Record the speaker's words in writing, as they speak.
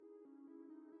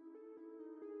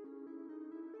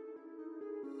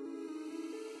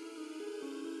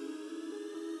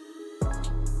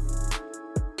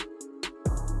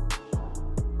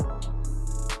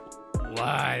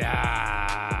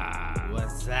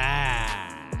What's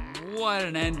that? What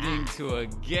an ending to a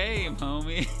game,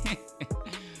 homie.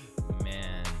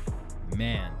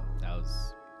 Man,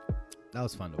 that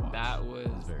was fun to watch. That was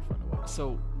very fun to watch.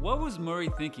 So, what was Murray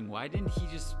thinking? Why did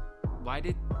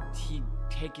he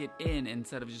take it in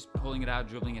instead of just pulling it out,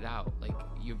 dribbling it out? Like,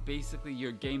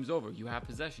 your game's over. You have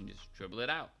possession. Just dribble it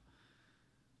out.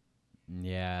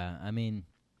 Yeah, I mean,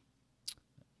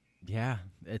 yeah,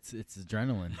 it's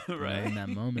adrenaline. Right. In that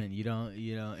moment,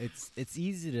 it's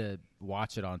easy to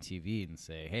watch it on TV and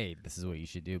say, hey, this is what you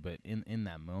should do. But in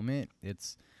that moment, you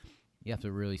have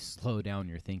to really slow down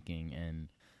your thinking, and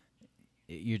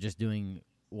you're just doing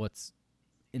what's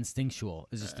instinctual,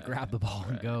 is just to grab the ball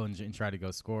and go and try to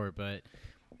go score. But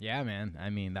yeah, man, I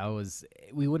mean,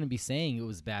 we wouldn't be saying it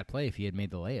was bad play if he had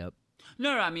made the layup.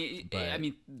 No, I mean,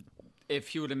 if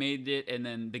he would have made it, and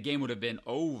then the game would have been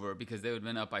over because they would have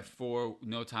been up by 4,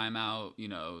 no timeout.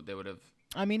 They would have.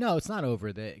 I mean, no, it's not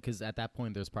over because at that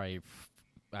point there's probably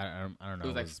I don't know,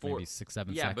 it was maybe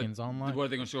 6-7 seconds online. What are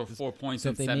they going to score 4 points so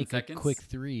in 7 seconds? If they make a quick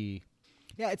 3,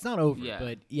 yeah, it's not over. Yeah.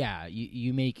 But yeah,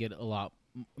 you make it a lot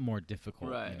more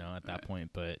difficult, at that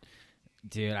point. But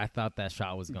dude, I thought that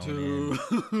shot was going in.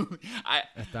 I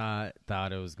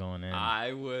thought it was going in.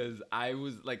 I was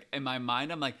like, in my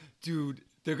mind, I'm like, dude,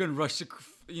 they're gonna rush the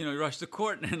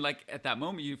court, and like at that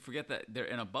moment, you forget that they're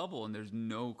in a bubble and there's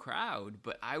no crowd.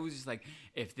 But I was just like,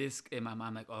 in my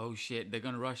mind, like, oh shit, they're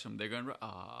gonna rush them. They're gonna,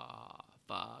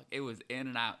 fuck. It was in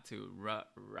and out to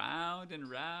round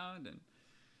and round and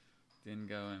didn't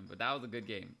go in. But that was a good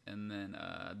game. And then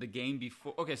the game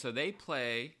before, okay, so they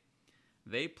play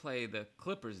the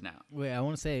Clippers now. Wait, I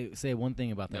want to say one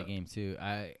thing about that game too.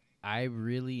 I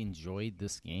really enjoyed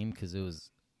this game because it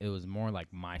was more like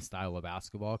my style of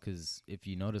basketball. Because if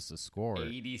you notice the score,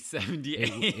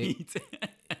 80-78,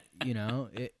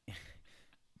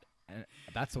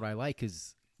 that's what I like.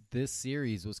 Because this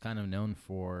series was kind of known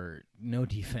for no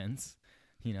defense.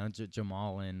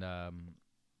 Jamal and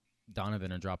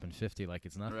Donovan are dropping 50 like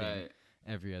it's nothing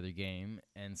every other game,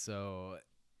 and so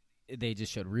they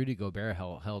just showed Rudy Gobert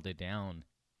held it down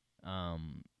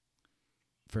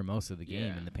for most of the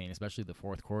game in the paint, especially the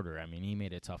fourth quarter. I mean, he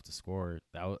made it tough to score.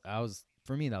 That was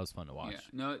for me. That was fun to watch. Yeah.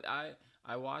 No,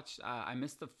 I watched. I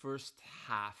missed the first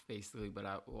half basically, but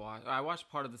I watched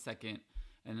part of the second,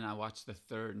 and then I watched the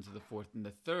third into the fourth. And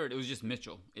the third, it was just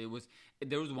Mitchell. There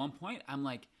was one point I'm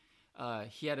like,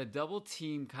 he had a double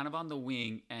team kind of on the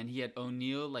wing, and he had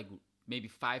O'Neal like maybe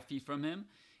 5 feet from him,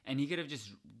 and he could have just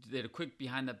did a quick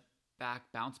behind the back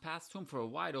bounce pass to him for a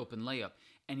wide open layup,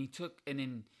 and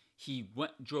then he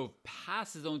drove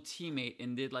past his own teammate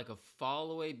and did like a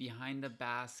fall away behind the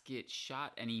basket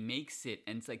shot, and he makes it.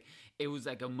 And it was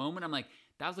like a moment. I'm like,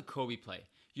 that was a Kobe play.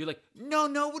 You're like, no,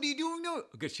 what are you doing? No,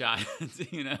 good shot.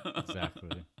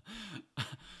 Exactly.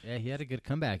 Yeah, he had a good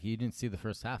comeback. You didn't see the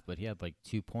first half, but he had like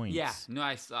 2 points. Yeah, no,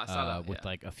 I saw that with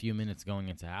like a few minutes going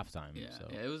into halftime. Yeah, so.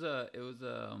 It was a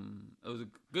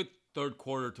good third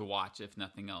quarter to watch, if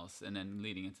nothing else, and then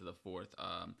leading into the fourth.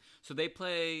 So they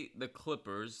play the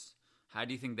Clippers. How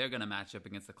do you think they're going to match up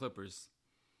against the Clippers?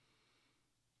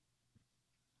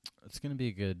 It's going to be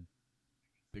a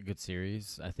good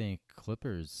series. I think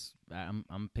Clippers.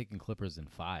 I'm picking Clippers in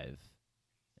 5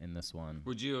 in this one.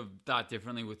 Would you have thought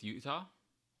differently with Utah?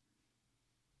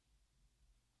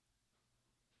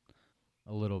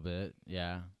 A little bit,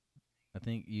 yeah. I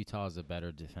think Utah is a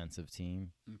better defensive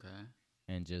team. Okay.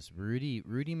 And just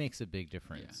Rudy makes a big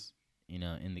difference.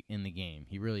 Yeah. In the game,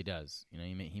 he really does.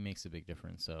 He makes a big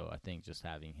difference. So I think just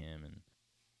having him and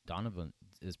Donovan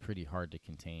is pretty hard to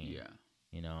contain. Yeah.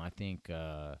 I think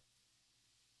a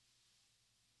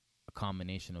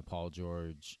combination of Paul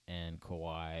George and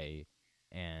Kawhi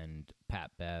and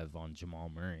Pat Bev on Jamal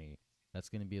Murray, that's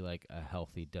going to be like a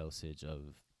healthy dosage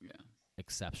of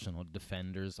exceptional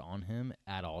defenders on him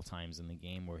at all times in the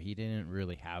game, where he didn't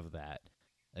really have that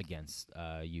against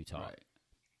Utah. Right.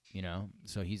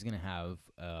 So he's going to have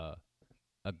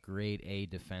a grade A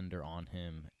defender on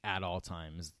him at all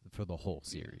times for the whole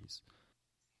series.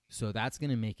 So that's going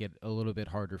to make it a little bit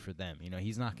harder for them.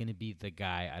 He's not going to be the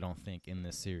guy, I don't think, in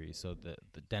this series. So the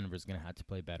Denver's going to have to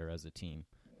play better as a team.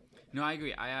 No, I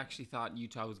agree. I actually thought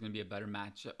Utah was going to be a better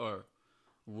matchup, or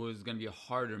was going to be a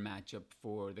harder matchup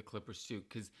for the Clippers too.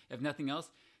 Because if nothing else,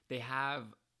 they have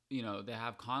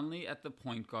Conley at the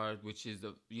point guard, which is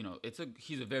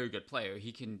he's a very good player.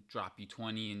 He can drop you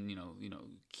 20 and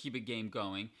keep a game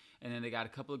going. And then they got a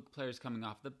couple of players coming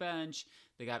off the bench.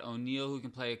 They got O'Neal, who can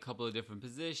play a couple of different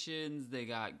positions. They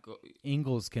got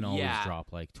Ingles can always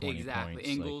drop like 20 points,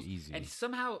 Ingles, like easy. And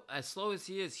somehow, as slow as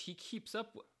he is, he keeps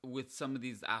up with some of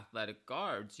these athletic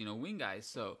guards, wing guys.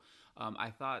 So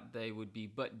I thought they would be,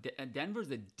 but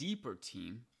Denver's a deeper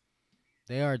team.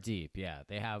 They are deep, yeah.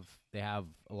 They have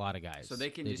a lot of guys, so they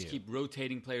can just keep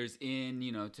rotating players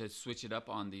in, to switch it up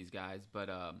on these guys. But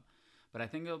I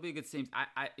think it'll be a good series.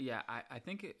 I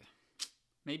think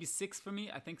maybe 6 for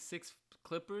me. I think 6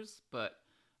 Clippers, but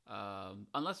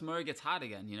unless Murray gets hot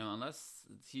again, unless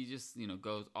he just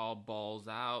goes all balls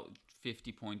out,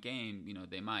 50-point game,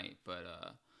 they might. But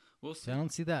we'll see. I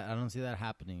don't see that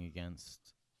happening against.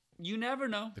 You never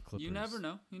know. The Clippers. You never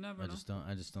know. I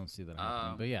just don't see that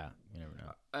happening. But yeah, you never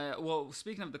know. Well,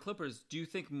 speaking of the Clippers, do you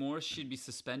think Morris should be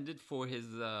suspended for his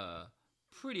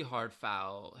pretty hard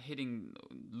foul hitting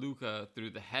Luka through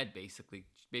the head, basically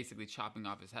chopping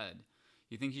off his head?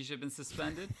 You think he should have been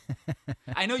suspended?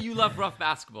 I know you love rough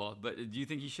basketball, but do you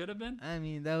think he should have been? I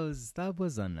mean, that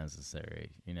was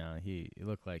unnecessary. He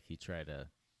looked like he tried to.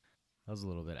 That was a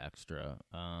little bit extra.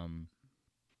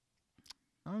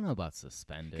 I don't know about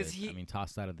suspended.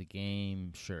 Tossed out of the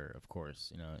game, sure, of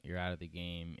course. You're out of the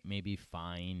game, maybe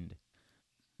fined,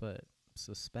 but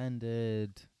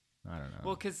suspended, I don't know.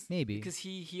 Well, maybe because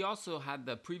he also had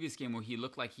the previous game where he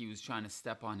looked like he was trying to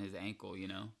step on his ankle.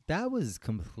 That was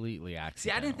completely accidental.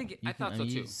 See, I didn't think I thought so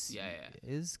too. Yeah.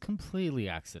 It's completely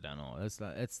accidental.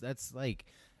 That's like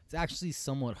it's actually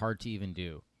somewhat hard to even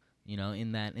do.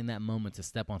 In that moment to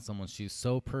step on someone's shoes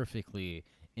so perfectly.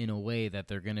 In a way that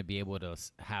they're going to be able to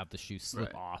have the shoe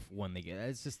slip off when they get it.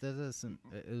 It's just that was an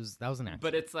accident.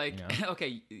 But it's like,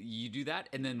 okay, you do that,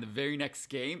 and then the very next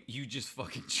game, you just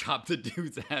fucking chop the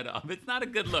dude's head off. It's not a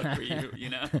good look for you,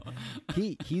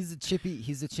 He's a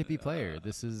chippy player.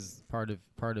 This is part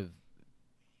of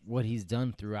what he's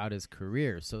done throughout his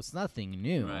career. So it's nothing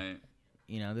new. Right.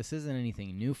 This isn't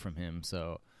anything new from him.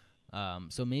 So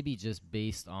maybe just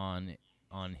based on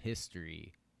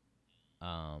history,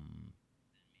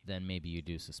 then maybe you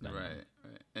do suspend him. Right.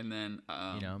 And then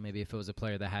maybe if it was a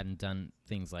player that hadn't done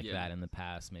things like that in the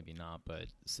past, maybe not. But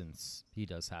since he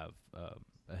does have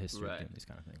a history of doing these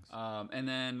kind of things, and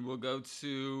then we'll go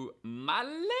to my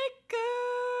Lakers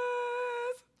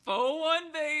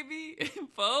 4-1, baby,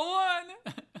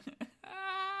 4-1.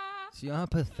 See how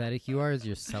pathetic you are as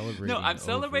you're celebrating. No, I'm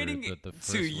celebrating the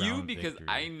to you because victory.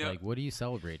 I know. Like, what are you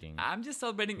celebrating? I'm just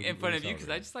celebrating in front of you because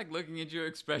I just like looking at your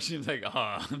expressions like,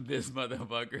 oh, this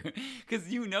motherfucker. Because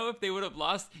if they would have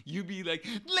lost, you'd be like,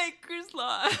 Lakers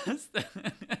lost.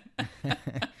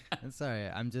 I'm sorry.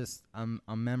 I'm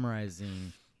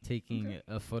memorizing, taking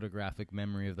a photographic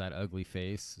memory of that ugly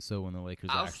face. So when the Lakers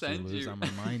actually lose, I'm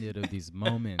reminded of these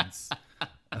moments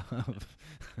of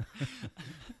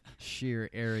sheer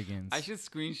arrogance. I should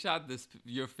screenshot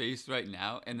your face right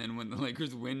now, and then when the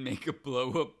Lakers win, make a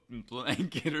blow-up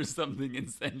blanket or something and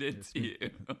send it to you.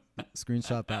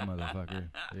 Screenshot that motherfucker.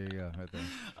 There you go, right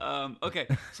there. Okay,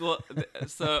 so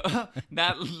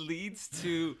that leads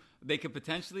to they could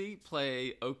potentially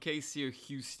play OKC or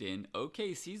Houston.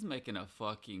 OKC's making a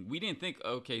fucking. We didn't think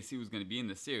OKC was going to be in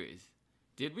the series,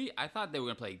 did we? I thought they were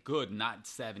going to play good, not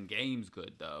 7 games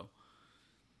good though.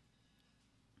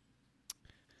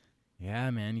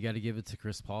 Yeah, man, you got to give it to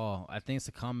Chris Paul. I think it's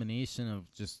a combination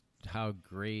of just how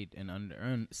great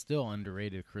and still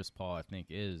underrated Chris Paul, I think,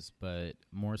 is. But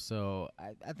more so,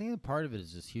 I think a part of it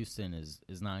is just Houston is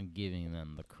not giving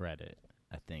them the credit.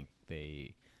 I think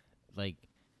they,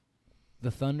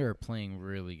 the Thunder are playing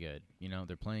really good.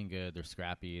 They're playing good. They're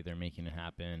scrappy. They're making it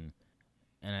happen.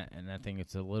 And I think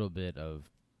it's a little bit of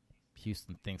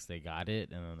Houston thinks they got it,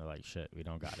 and then they're like, shit, we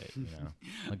don't got it.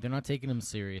 They're not taking them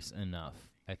serious enough.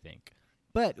 I think,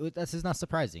 but this is not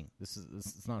surprising. This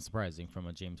is not surprising from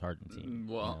a James Harden team.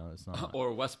 Well, it's not, or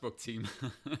a Westbrook team.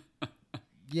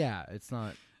 Yeah, it's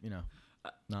not.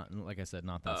 Not like I said,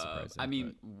 not that surprising. I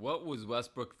mean, what was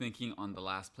Westbrook thinking on the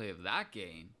last play of that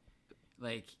game?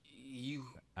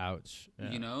 Ouch.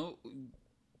 Yeah.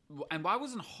 And why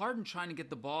wasn't Harden trying to get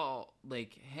the ball?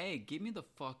 Hey, give me the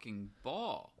fucking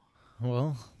ball.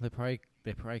 Well, they probably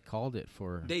called it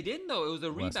for. They didn't though. It was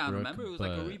a Westbrook, rebound. Remember, it was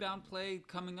like a rebound play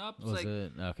coming up. Was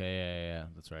it? Okay, yeah.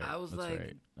 That's right. I was That's like,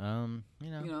 right.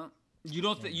 You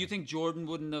don't you think Jordan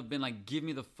wouldn't have been like, give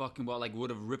me the fucking ball, would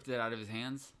have ripped it out of his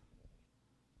hands?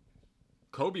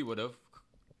 Kobe would have.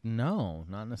 No,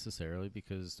 not necessarily,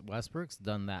 because Westbrook's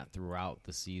done that throughout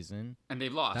the season. And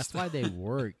they've lost. That's why they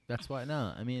work.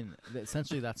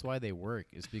 Essentially that's why they work,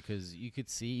 is because you could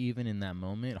see even in that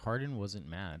moment, Harden wasn't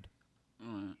mad.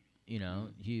 Mm.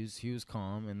 He was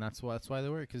calm, and that's why they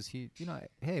work, because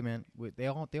hey man, they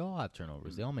all have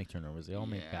turnovers. They all make turnovers. They all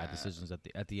make bad decisions at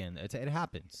the end. It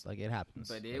happens. It happens.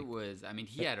 But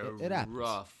he had a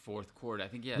rough fourth quarter. I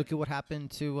think Look at what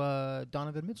happened to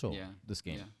Donovan Mitchell this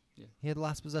game. Yeah. He had the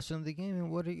last possession of the game, and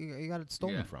what he got it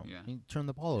stolen from. Yeah. He turned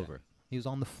the ball over. He was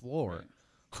on the floor.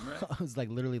 Right. I was like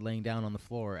literally laying down on the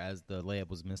floor as the layup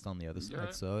was missed on the other side.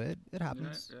 Right. So it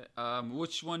happens. Right.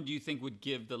 Which one do you think would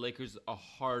give the Lakers a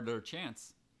harder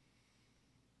chance?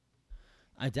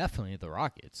 I definitely the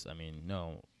Rockets. I mean,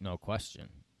 no question.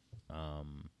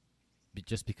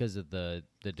 Just because of the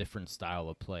different style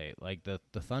of play, like the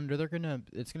Thunder,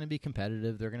 it's gonna be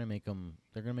competitive. They're gonna make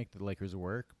the Lakers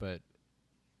work, but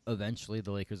eventually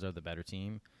the Lakers are the better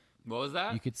team. What was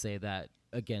that? You could say that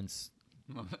against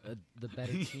the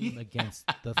better team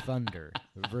against the Thunder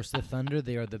versus the Thunder.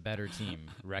 They are the better team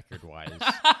record wise.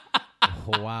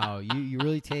 Wow, you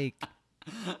really take.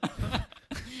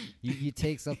 You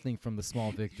take something from the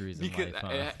small victories in life.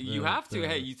 Huh? You have to.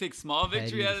 Hey, you take small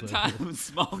victory at a time.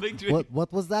 Small victory.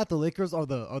 What was that? The Lakers are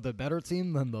the better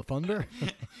team than the Thunder.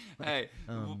 Hey,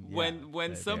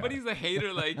 when somebody's a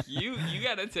hater like you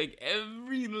gotta take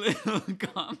every little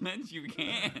comment you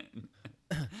can.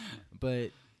 But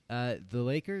the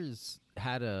Lakers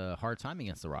had a hard time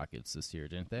against the Rockets this year,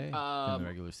 didn't they? In the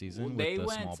regular season, with the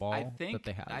small ball that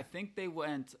they had. I think they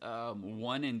went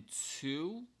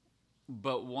 1-2.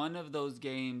 But one of those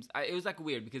games, it was like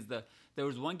weird because there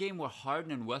was one game where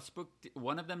Harden and Westbrook,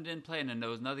 one of them didn't play, and then there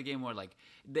was another game where like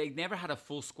they never had a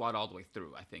full squad all the way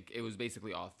through. I think it was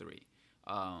basically all three.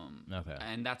 Okay,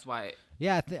 and that's why.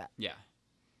 Yeah,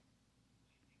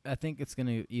 I think it's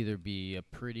gonna either be a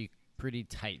pretty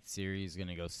tight series,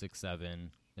 gonna go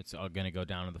 6-7. It's all gonna go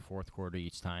down to the fourth quarter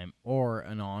each time, or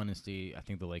in all honesty, I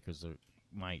think the Lakers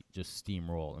might just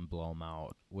steamroll and blow them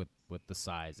out with the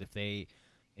size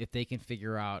if they can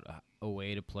figure out a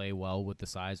way to play well with the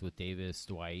size with Davis,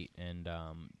 Dwight, and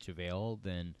JaVale,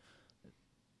 then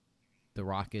the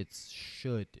Rockets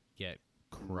should get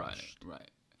crushed.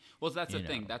 Right. Well, that's the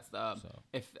thing. That's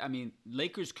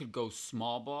Lakers could go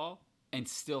small ball and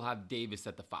still have Davis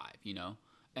at the 5,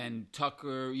 and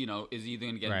Tucker, is either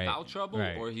going to get in foul trouble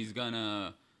or he's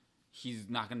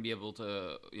not going to be able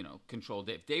to, control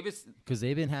Davis. Because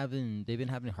they've been having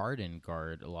Harden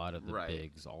guard a lot of the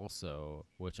bigs also,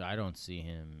 which I don't see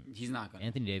him. He's not going to.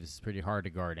 Anthony Davis is pretty hard to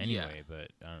guard anyway,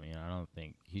 but I don't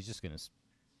think he's just going to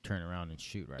turn around and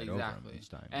shoot over him each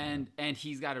time. And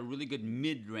he's got a really good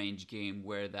mid-range game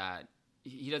where that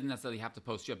he doesn't necessarily have to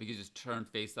post you up. He can just turn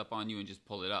face up on you and just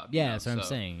pull it up. Yeah, that's what I'm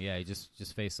saying. Yeah, he just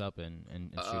face up and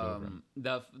shoot over him.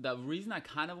 The reason I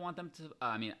kind of want them to,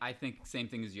 I think same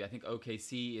thing as you. I think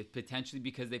OKC is potentially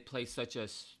because they play a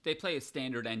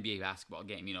standard NBA basketball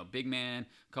game. Big man,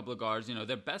 couple of guards.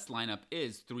 Their best lineup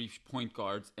is 3-point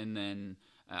guards and then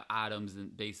Adams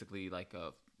and basically like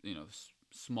a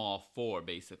small 4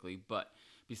 basically. But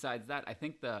besides that, I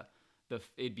think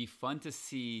it'd be fun to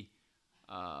see.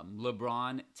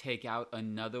 LeBron take out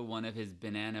another one of his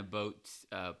banana boat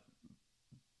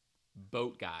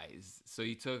guys. So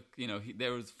he took,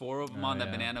 there was 4 of them on that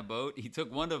banana boat. He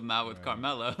took one of them out with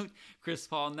Carmelo, Chris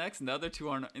Paul next, and the other 2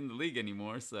 aren't in the league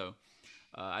anymore. So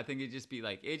I think it'd just be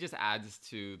like, it just adds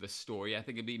to the story. I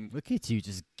think it'd be. Look at you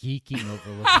just geeking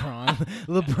over LeBron.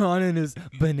 LeBron and his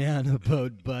banana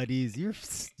boat buddies.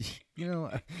 If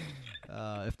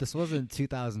this wasn't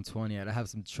 2020, I'd have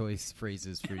some choice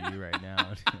phrases for you right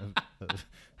now of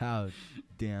how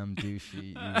damn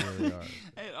douchey you really are.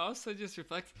 It also just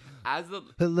reflects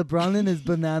LeBron and his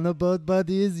banana boat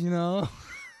buddies, all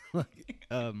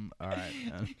right.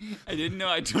 I didn't know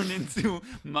I turned into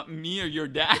me or your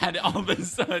dad all of a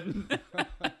sudden.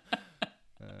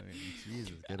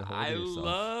 Jesus, get a hold of yourself. I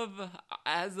love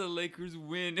as the Lakers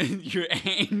win and your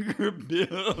anger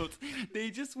builds. They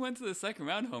just went to the second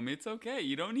round, homie. It's okay.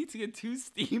 You don't need to get too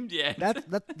steamed yet.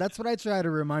 That's what I try to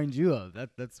remind you of.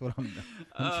 That's what I'm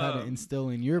trying to instill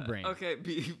in your brain. Okay,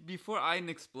 before I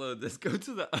explode, let's go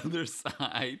to the other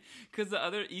side because the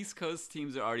other East Coast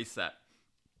teams are already set.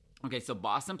 Okay, so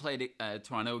Boston played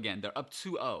Toronto again. They're up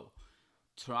 2-0.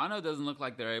 Toronto doesn't look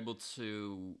like they're able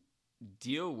to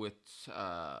deal with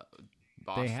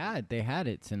Boston. They had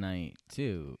it tonight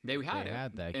too. They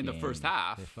had that in game. The first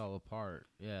half. They fell apart.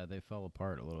 Yeah, they fell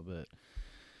apart a little bit.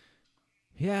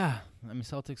 Yeah,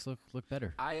 Celtics look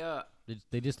better.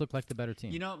 They just look like the better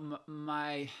team.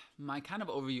 My kind of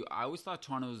overview. I always thought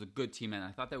Toronto was a good team, and I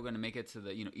thought they were going to make it to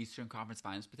the Eastern Conference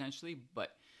Finals potentially.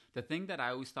 But the thing that I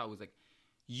always thought was like,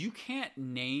 you can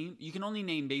only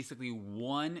name basically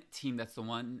one team that's the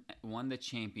one won the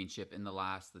championship in the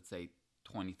last, let's say,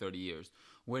 20, 30 years,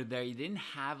 where they didn't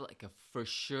have like a for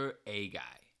sure A guy,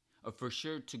 a for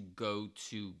sure to go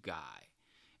to guy.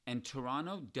 And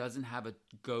Toronto doesn't have a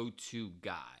go-to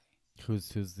guy. Who's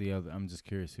the other? I'm just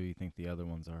curious who you think the other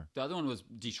ones are. The other one was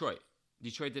Detroit.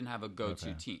 Detroit didn't have a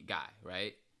go-to team guy,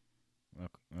 right?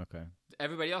 Okay.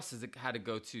 Everybody else had a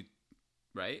go-to,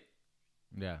 right?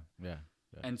 Yeah.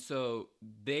 Yeah. And so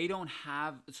they don't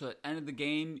have. So at the end of the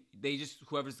game, they just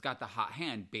whoever's got the hot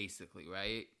hand, basically,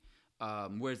 right?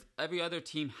 Whereas every other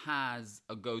team has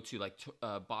a go-to, like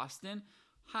Boston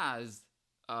has.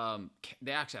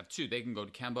 They actually have two. They can go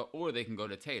to Kemba or they can go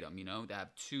to Tatum. You know, they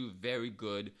have two very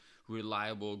good,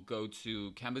 reliable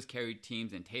go-to. Kemba's carried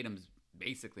teams, and Tatum's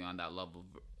basically on that level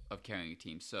of carrying a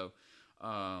team. So,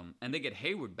 and they get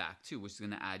Hayward back too, which is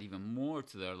going to add even more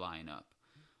to their lineup.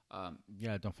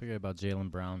 Yeah, don't forget about Jaylen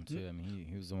Brown too. I mean,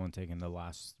 he was the one taking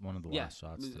one of the last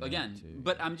shots again. too.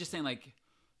 But I'm just saying, like,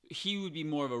 he would be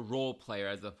more of a role player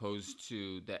as opposed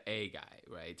to the A guy,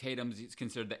 right? Tatum's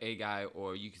considered the A guy,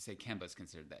 or you could say Kemba's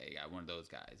considered the A guy, one of those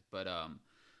guys. But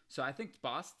so I think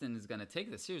Boston is going to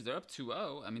take the series. They're up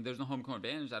 2-0. I mean, there's no home court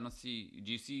advantage. Do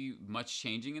you see much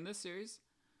changing in this series?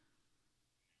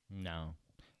 No.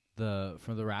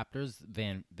 For the Raptors,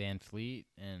 Van Fleet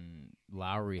and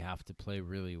Lowry have to play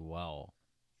really well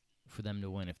for them to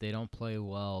win. If they don't play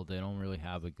well, they don't really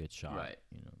have a good shot. Right.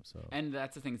 You know, so. And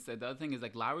that's the thing. So the other thing is,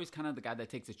 like, Lowry's kind of the guy that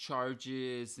takes the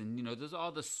charges, and, you know, there's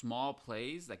all the small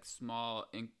plays, like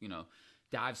small, you know,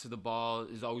 dives to the ball,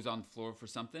 is always on the floor for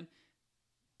something.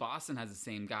 Boston has the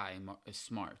same guy,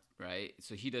 Smart, right?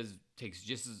 So he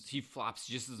flops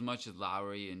just as much as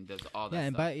Lowry and does all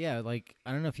that stuff. Like,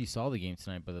 I don't know if you saw the game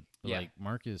tonight, but like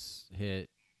Marcus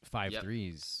hit 5 Yep.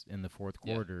 threes in the fourth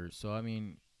quarter. So, I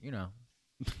mean, you know,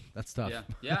 that's tough.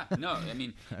 Yeah. No, I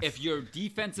mean, if your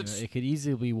defensive... You know, it could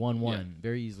easily be 1-1.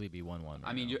 Very easily be 1-1.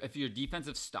 I mean, if your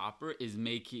defensive stopper is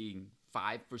making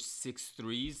 5 for 6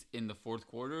 threes in the fourth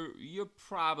quarter, you're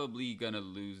probably going to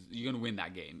lose. You're going to win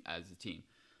that game as a team.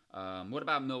 What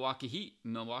about Milwaukee Heat?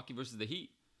 Milwaukee versus the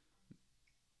Heat.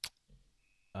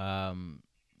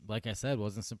 Like I said,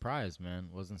 wasn't surprised, man.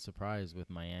 Wasn't surprised with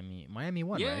Miami. Miami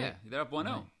won, right? Yeah, they're up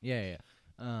 1-0. Yeah.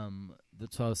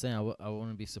 That's what I was saying. I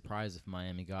wouldn't be surprised if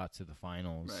Miami got to the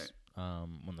finals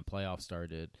when the playoffs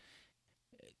started.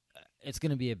 It's going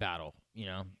to be a battle, you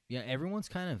know? Yeah, everyone's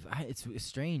kind of – it's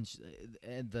strange.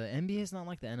 The NBA is not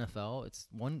like the NFL. It's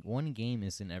one game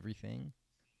isn't everything.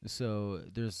 So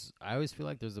I always feel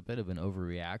like there's a bit of an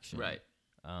overreaction. Right.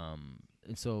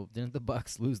 And so didn't the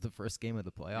Bucks lose the first game of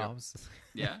the playoffs?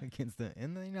 Yeah. Against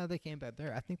and then, you know, they came back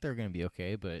there. I think they're going to be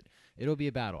okay, but it'll be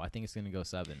a battle. I think it's going to go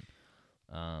 7.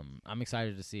 I'm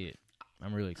excited to see it.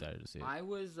 I'm really excited to see it. I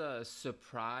was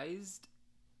surprised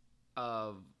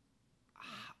of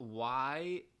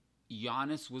why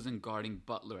Giannis wasn't guarding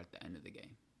Butler at the end of the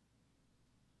game.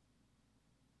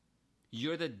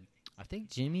 I think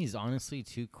Jimmy's honestly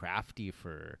too crafty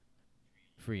for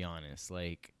Giannis.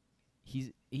 Like,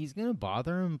 he's gonna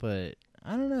bother him, but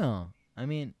I don't know. I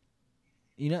mean,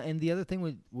 you know, and the other thing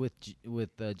with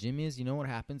Jimmy is, you know what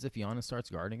happens if Giannis starts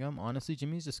guarding him? Honestly,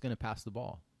 Jimmy's just gonna pass the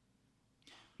ball.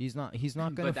 He's not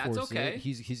gonna force it.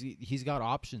 He's got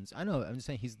options. I know. I'm just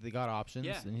saying they got options,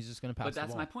 and he's just gonna pass the ball. But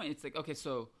that's my point. It's like, okay,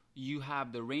 so you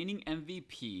have the reigning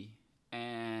MVP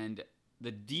and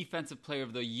the defensive player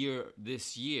of the year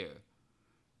this year,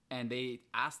 and they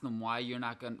asked him why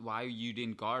you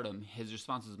didn't guard him. His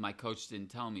response was, "My coach didn't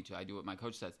tell me to. I do what my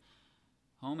coach says."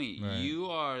 Homie, Right. You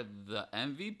are the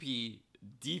MVP,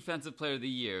 defensive player of the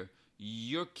year.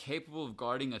 You're capable of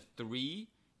guarding a 3,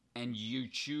 and you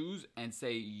choose and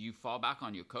say you fall back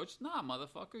on your coach? Nah,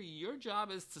 motherfucker. Your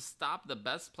job is to stop the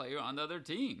best player on the other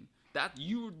team.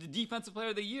 You're the defensive player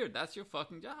of the year. That's your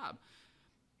fucking job.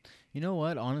 You know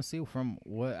what? Honestly, from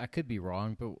what I could be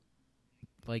wrong, but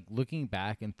like looking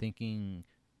back and thinking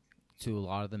to a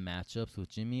lot of the matchups with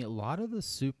Jimmy, a lot of the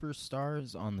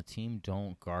superstars on the team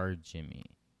don't guard Jimmy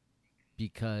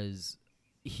because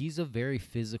he's a very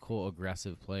physical,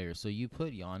 aggressive player. So you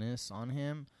put Giannis on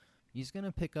him, he's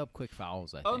gonna pick up quick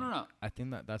fouls. I think. No. I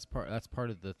think that's part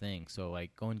of the thing. So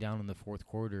like going down in the fourth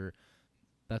quarter,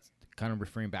 that's kind of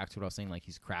referring back to what I was saying. Like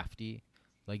he's crafty.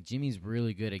 Like Jimmy's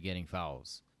really good at getting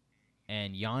fouls.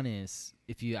 And Giannis,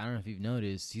 I don't know if you've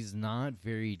noticed, he's not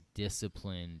very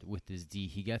disciplined with his D.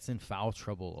 He gets in foul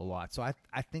trouble a lot. So I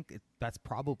think that's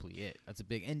probably it. That's a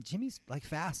big. And Jimmy's like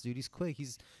fast, dude. He's quick.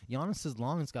 Giannis is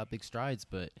long. He's got big strides,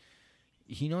 but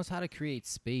he knows how to create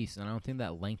space. And I don't think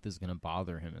that length is going to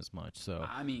bother him as much. So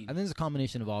I mean, I think it's a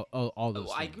combination of all those.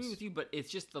 I things. agree with you, but it's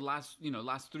just the last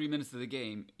 3 minutes of the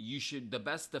game. The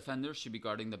best defender should be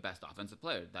guarding the best offensive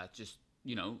player. That just,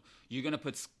 you're going to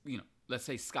put, let's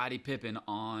say Scottie Pippen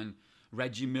on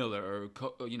Reggie Miller or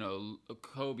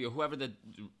Kobe or whoever the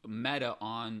meta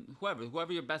on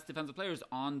whoever your best defensive player is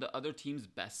on the other team's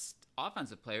best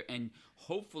offensive player, and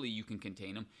hopefully you can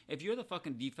contain them. If you're the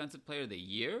fucking defensive player of the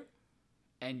year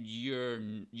and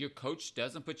your coach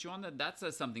doesn't put you on that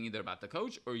says something either about the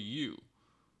coach or you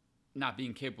not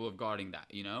being capable of guarding that,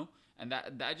 And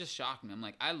that just shocked me. I'm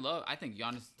like, I think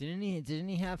Giannis. Didn't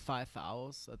he have 5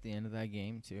 fouls at the end of that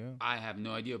game too? I have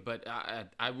no idea, but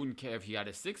I wouldn't care if he had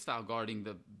a 6th foul guarding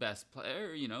the best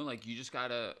player. You know, like you just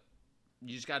gotta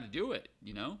do it.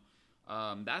 You know,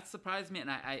 that surprised me, and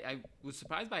I was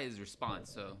surprised by his response.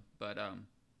 So, but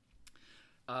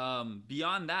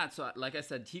beyond that, so like I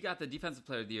said, he got the defensive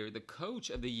player of the year. The coach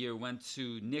of the year went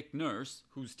to Nick Nurse,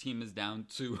 whose team is down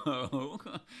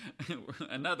 2-0.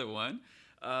 Another one.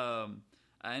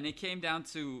 And it came down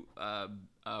to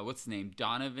what's his name,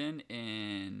 Donovan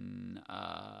in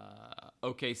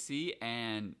OKC,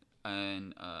 and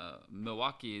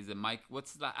Milwaukee is a Mike.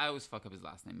 What's that? I always fuck up his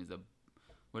last name.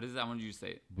 What is that? When did you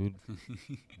say it?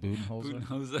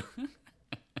 Budenholzer.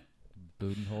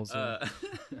 Budenholzer.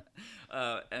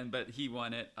 But he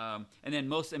won it. And then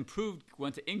most improved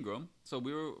went to Ingram. So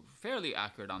we were fairly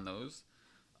accurate on those.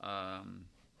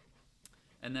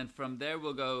 And then from there,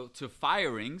 we'll go to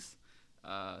firings.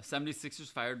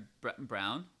 76ers fired Brett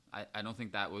Brown. I don't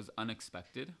think that was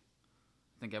unexpected.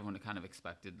 I think everyone kind of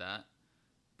expected that.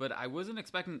 But I wasn't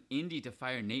expecting Indy to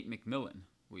fire Nate McMillan.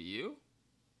 Were you?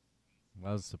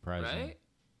 That was surprising. Right?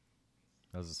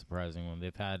 That was a surprising one.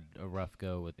 They've had a rough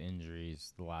go with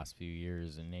injuries the last few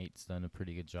years, and Nate's done a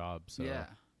pretty good job. So yeah.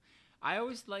 I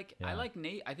always I like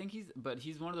Nate. I think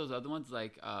he's one of those other ones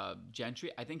like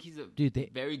Gentry. I think he's a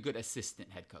very good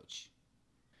assistant head coach.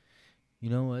 You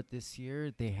know what? This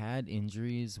year they had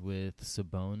injuries with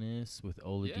Sabonis, with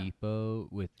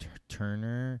Oladipo, with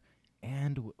Turner,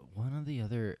 and one of the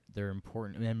other. They're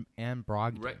important, and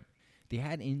Brogdon. Right. They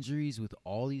had injuries with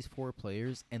all these 4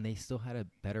 players, and they still had a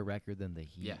better record than the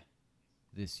Heat. Yeah.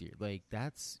 This year, like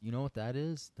that's what that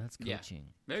is. That's coaching.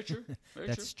 Yeah. Very true.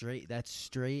 That's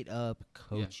straight up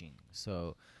coaching. Yeah.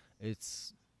 So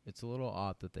it's a little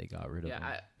odd that they got rid of him.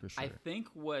 For sure. I think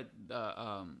what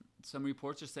some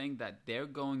reports are saying that they're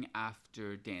going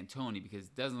after D'Antoni because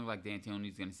it doesn't look like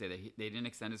D'Antoni's going to say that they didn't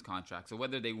extend his contract. So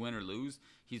whether they win or lose,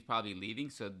 he's probably leaving.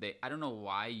 So I don't know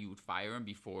why you would fire him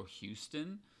before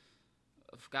Houston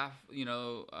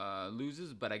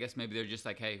loses, but I guess maybe they're just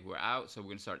like, hey, we're out, so we're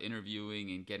going to start interviewing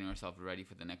and getting ourselves ready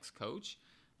for the next coach.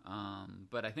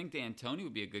 But I think D'Antoni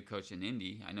would be a good coach in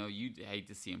Indy. I know you'd hate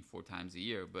to see him 4 times a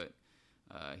year, but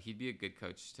he'd be a good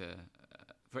coach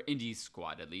for Indy's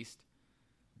squad at least.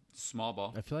 Small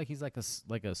ball. I feel like he's like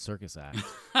a circus act.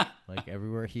 Like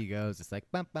everywhere he goes, it's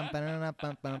like bum, bum, bum,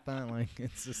 bum, bum, bum. Like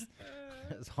it's just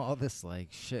there's all this like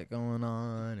shit going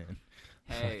on and.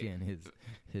 Hey,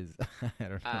 his I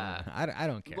don't know. I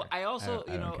don't care. Well, I also,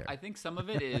 I think some of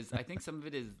it is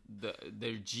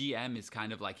their GM is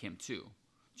kind of like him too,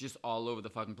 just all over the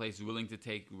fucking place, willing to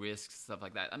take risks, stuff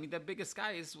like that. I mean, the biggest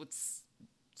guy is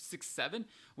 6'7".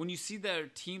 When you see their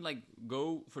team like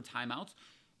go for timeouts,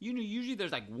 usually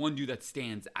there's like one dude that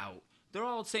stands out. They're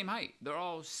all the same height. They're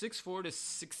all 6'4" to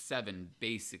 6'7",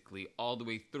 basically all the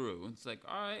way through. It's like,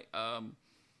 all right,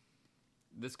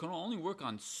 this can only work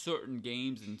on certain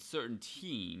games and certain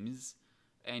teams,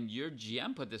 and your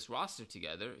GM put this roster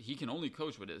together. He can only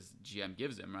coach what his GM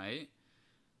gives him, right?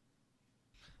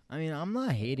 I mean, I'm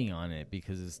not hating on it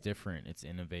because it's different. It's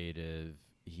innovative.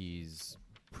 He's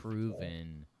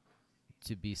proven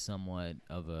to be somewhat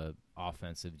of a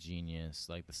offensive genius.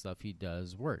 Like the stuff he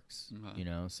does works,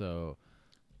 so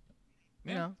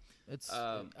it's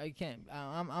I can't.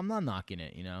 I'm not knocking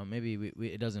it. Maybe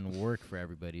it doesn't work for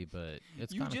everybody, but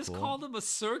it's kind of cool. You just called him a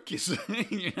circus.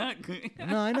 You're not good.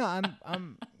 No, I know.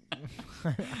 I'm.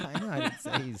 I know. I didn't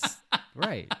say he's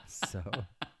right. So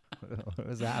what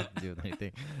does that have to do with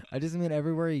anything? I just mean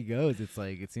everywhere he goes, it's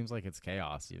like it seems like it's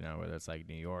chaos. Whether it's like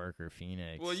New York or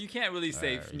Phoenix. Well, you can't really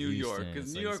say New York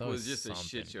because New York like, was just a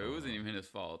shit show. It wasn't even his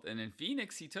fault. And in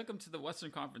Phoenix, he took him to the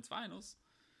Western Conference Finals.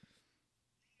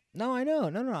 No, I know.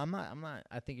 No, I'm not.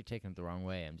 I think you're taking it the wrong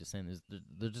way. I'm just saying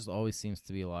there just always seems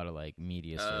to be a lot of like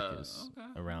media circus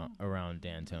around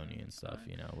D'Antoni and stuff,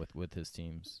 with his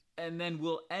teams. And then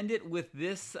we'll end it with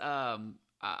this.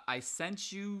 I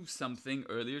sent you something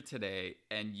earlier today,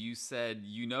 and you said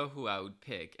who I would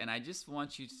pick, and I just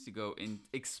want you to go and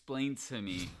explain to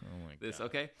me this. God.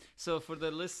 Okay? So for the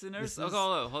listeners, hold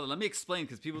on. Let me explain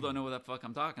because people don't know what the fuck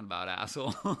I'm talking about,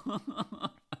 asshole.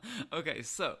 Okay,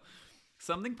 so.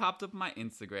 Something popped up on my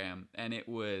Instagram, and it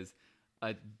was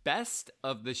a best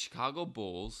of the Chicago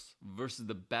Bulls versus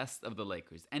the best of the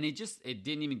Lakers. And it just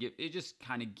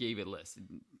kind of gave it a list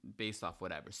based off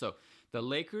whatever. So the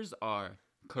Lakers are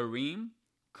Kareem,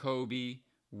 Kobe,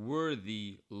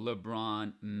 Worthy,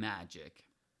 LeBron, Magic.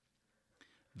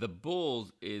 The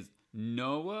Bulls is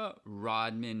Noah,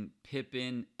 Rodman,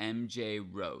 Pippen, MJ,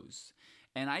 Rose.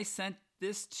 And I sent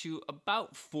this to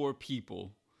about 4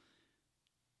 people.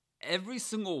 every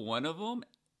single one of them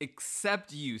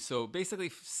except you. So basically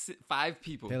 5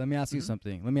 people. Okay, let me ask you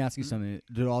something.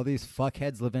 Do all these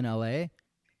fuckheads live in LA?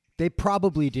 They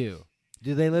probably do.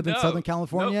 Do they live in Southern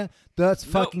California? Nope. That's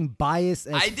fucking biased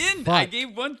as I didn't. fuck. I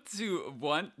gave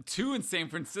 2 in San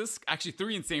Francisco. Actually,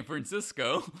 3 in San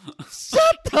Francisco.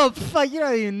 Shut the fuck! You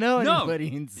don't even know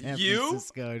anybody in San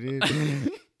Francisco, dude.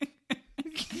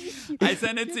 I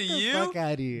sent it to Get the you, fuck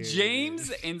outta here,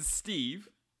 James, and Steve.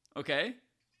 Okay.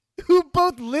 Who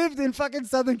both lived in fucking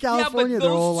Southern California their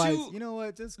whole those lives. two- You know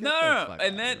what? Just get No, the no, fuck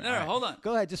and out then of no, here. no, hold on.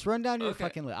 Go ahead, just run down your Okay.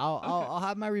 fucking list. I'll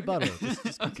have my rebuttal.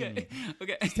 Just continue.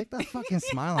 Okay. Just take that fucking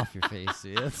smile off your face,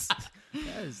 dude.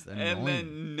 That is annoying. And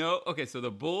then okay, so the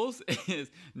Bulls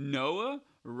is Noah,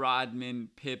 Rodman,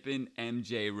 Pippen,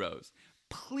 MJ, Rose.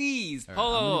 Please, All right,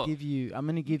 hold on. I'm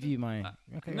gonna give you my.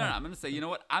 Okay. No, I'm gonna say, you know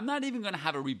what? I'm not even gonna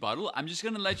have a rebuttal. I'm just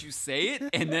gonna let you say it,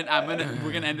 and then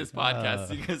we're gonna end this podcast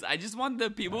because I just want the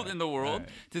people in the world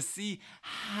to see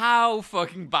how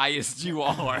fucking biased you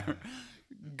are.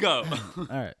 Go. All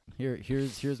right.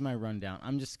 Here's my rundown.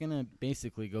 I'm just gonna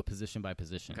basically go position by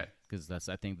position because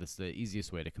I think that's the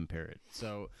easiest way to compare it.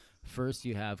 So first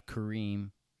you have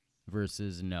Kareem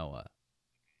versus Noah.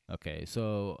 Okay,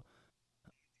 so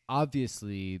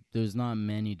obviously there's not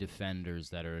many defenders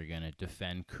that are gonna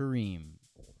defend Kareem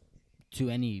to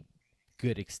any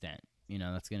good extent. You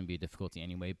know, that's gonna be a difficulty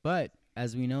anyway. But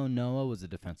as we know, Noah was a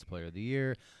Defensive Player of the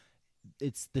Year.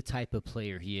 It's the type of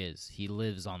player he is. He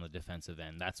lives on the defensive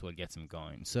end. That's what gets him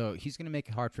going. So he's going to make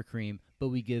it hard for Kareem, but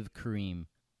we give Kareem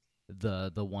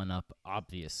the one up,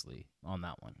 obviously, on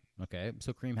that one. Okay?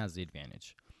 So Kareem has the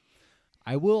advantage.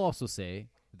 I will also say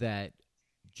that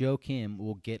Joakim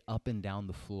will get up and down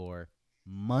the floor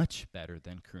much better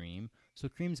than Kareem. So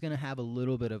Kareem's going to have a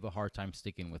little bit of a hard time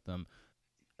sticking with them.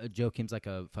 Joakim's like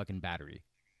a fucking battery.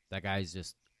 That guy's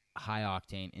just high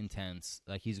octane, intense,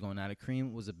 like he's going at it.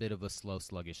 Kareem was a bit of a slow,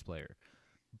 sluggish player.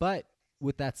 But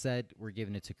with that said, we're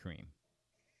giving it to Kareem.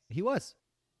 He was.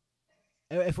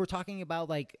 If we're talking about,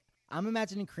 like, I'm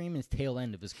imagining Kareem in his tail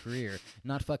end of his career,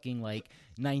 not fucking like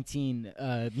 79.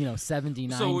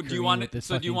 So do you want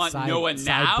Noah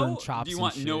now? Do you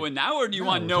want Noah now, or do you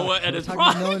want Noah at his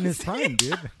prime? Noah in his prime,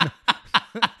 dude.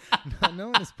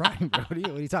 Noah in his prime, bro. What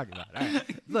are you talking about? All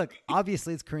right. Look,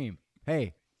 obviously it's Kareem.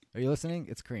 Hey. Are you listening?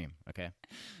 It's Kareem, okay?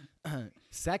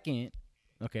 Second,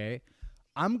 okay,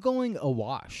 I'm going a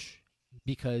wash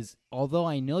because although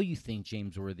I know you think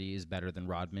James Worthy is better than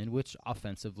Rodman, which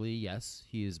offensively, yes,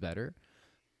 he is better,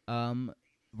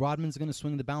 Rodman's going to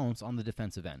swing the balance on the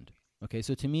defensive end. Okay,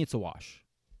 so to me, it's a wash.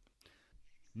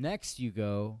 Next, you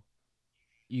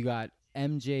got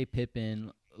MJ,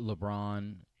 Pippen,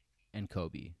 LeBron, and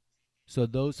Kobe. So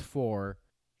those 4,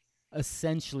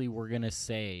 essentially, we're going to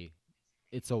say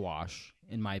it's a wash,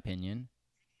 in my opinion,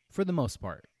 for the most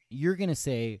part. You're going to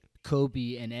say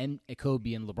Kobe and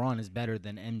LeBron is better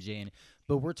than MJ,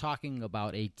 but we're talking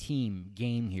about a team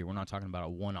game here. We're not talking about a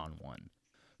one-on-one.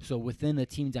 So within the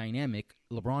team dynamic,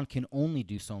 LeBron can only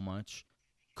do so much.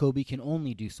 Kobe can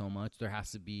only do so much. There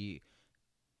has to be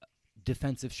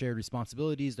defensive shared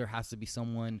responsibilities. There has to be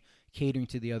someone catering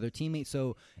to the other teammate.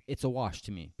 So it's a wash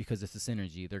to me because it's a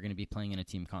synergy. They're going to be playing in a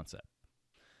team concept.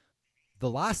 The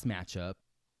last matchup,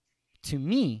 to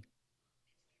me,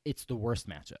 it's the worst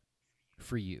matchup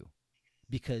for you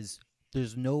because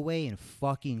there's no way in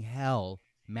fucking hell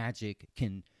Magic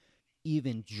can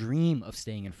even dream of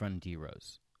staying in front of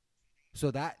D-Rose. So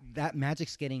that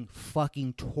Magic's getting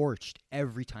fucking torched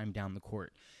every time down the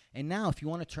court. And now if you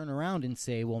want to turn around and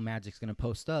say, well, Magic's going to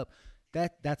post up,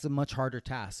 that's a much harder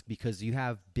task because you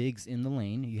have bigs in the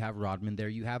lane. You have Rodman there.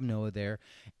 You have Noah there.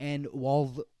 And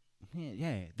while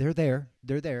they're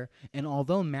there. And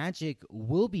although Magic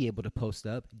will be able to post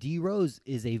up, D-Rose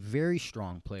is a very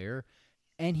strong player,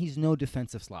 and he's no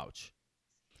defensive slouch.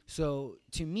 So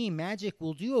to me, Magic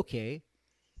will do okay,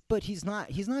 but he's not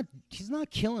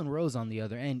killing Rose on the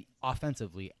other end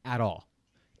offensively at all.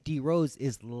 D-Rose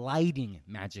is lighting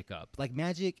Magic up. Like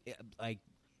Magic,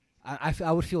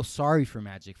 I would feel sorry for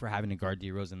Magic for having to guard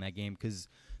D-Rose in that game because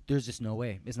there's just no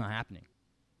way. It's not happening.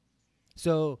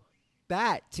 So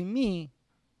that, to me,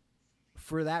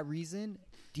 for that reason,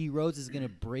 D-Rose is going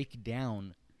to break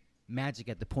down Magic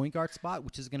at the point guard spot,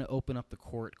 which is going to open up the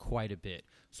court quite a bit.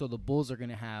 So the Bulls are going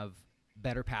to have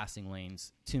better passing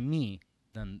lanes, to me,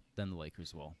 than the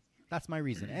Lakers will. That's my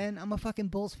reason. And I'm a fucking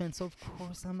Bulls fan, so of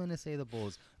course I'm going to say the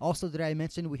Bulls. Also, did I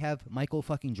mention we have Michael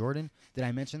fucking Jordan? Did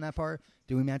I mention that part?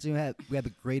 Did we mention we have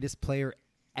the greatest player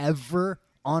ever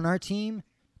on our team?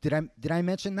 Did I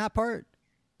mention that part?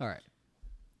 All right.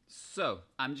 So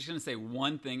I'm just gonna say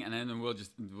one thing, and then we'll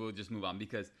just move on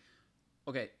because,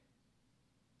 okay,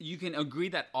 you can agree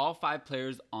that all 5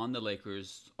 players on the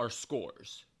Lakers are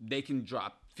scorers. They can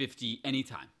drop 50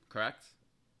 anytime, correct?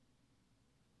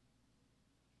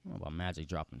 I don't know about Magic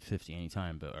dropping 50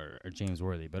 anytime, but or James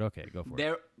Worthy, but okay, go for it.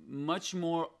 They're much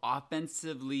more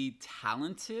offensively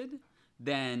talented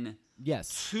than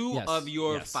two of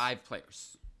your 5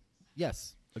 players.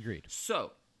 Yes, agreed.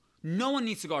 So, no one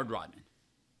needs to guard Rodman.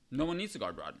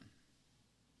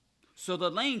 So the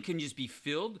lane can just be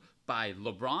filled by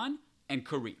LeBron and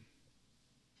Kareem.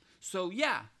 So,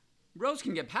 yeah, Rose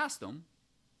can get past them.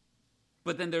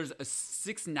 But then there's a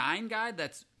 6'9" guy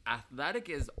that's athletic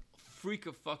as freak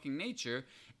of fucking nature,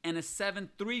 and a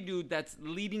 7'3" dude that's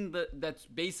leading that's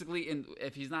basically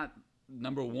if he's not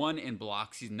number 1 in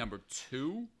blocks, he's number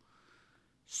 2.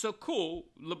 So cool.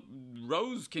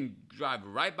 Rose can drive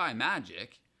right by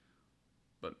Magic,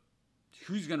 but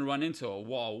who's gonna run into a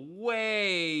wall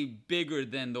way bigger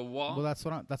than the wall? Well, that's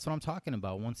what I'm talking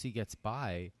about. Once he gets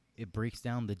by, it breaks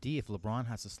down the D. If LeBron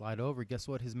has to slide over, guess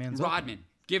what? His man's Rodman. Open.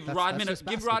 Give Rodman a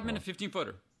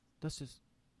 15-footer. That's just.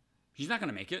 He's not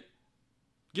gonna make it.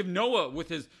 Give Noah with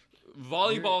his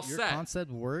volleyball your set. Your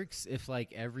concept works if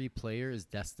like every player is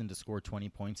destined to score 20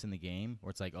 points in the game, or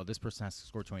it's like, oh, this person has to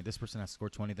score 20, this person has to score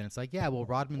 20. Then it's like, yeah, well,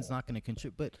 Rodman's not going to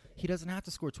contribute, but he doesn't have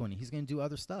to score 20. He's going to do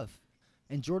other stuff,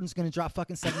 and Jordan's going to drop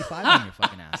fucking 75 on your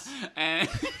fucking ass.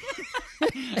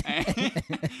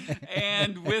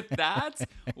 And with that,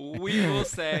 we will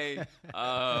say,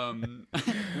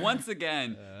 once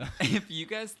again, if you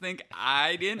guys think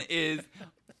Aiden is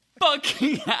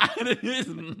fucking out of his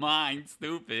mind,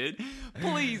 stupid,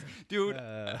 please, dude,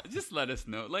 just let us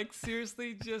know. Like,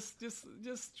 seriously,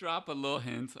 just drop a little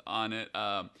hint on it.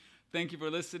 Thank you for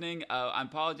listening. I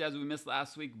apologize we missed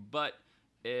last week, but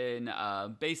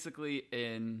basically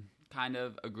in kind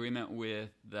of agreement with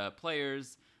the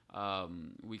players,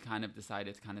 we kind of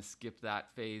decided to kind of skip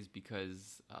that phase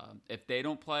because if they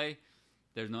don't play,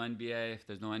 there's no NBA. If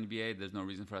there's no NBA, there's no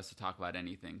reason for us to talk about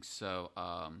anything. So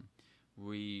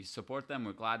we support them.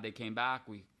 We're glad they came back.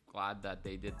 We're glad that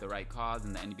they did the right cause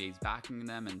and the NBA's backing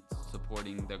them and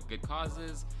supporting their good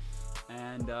causes.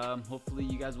 And hopefully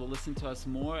you guys will listen to us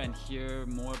more and hear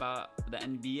more about the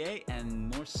NBA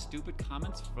and more stupid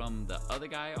comments from the other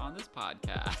guy on this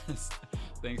podcast.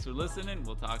 Thanks for listening.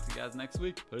 We'll talk to you guys next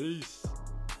week. Peace.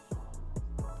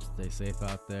 Stay safe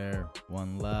out there.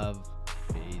 One love.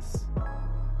 Peace.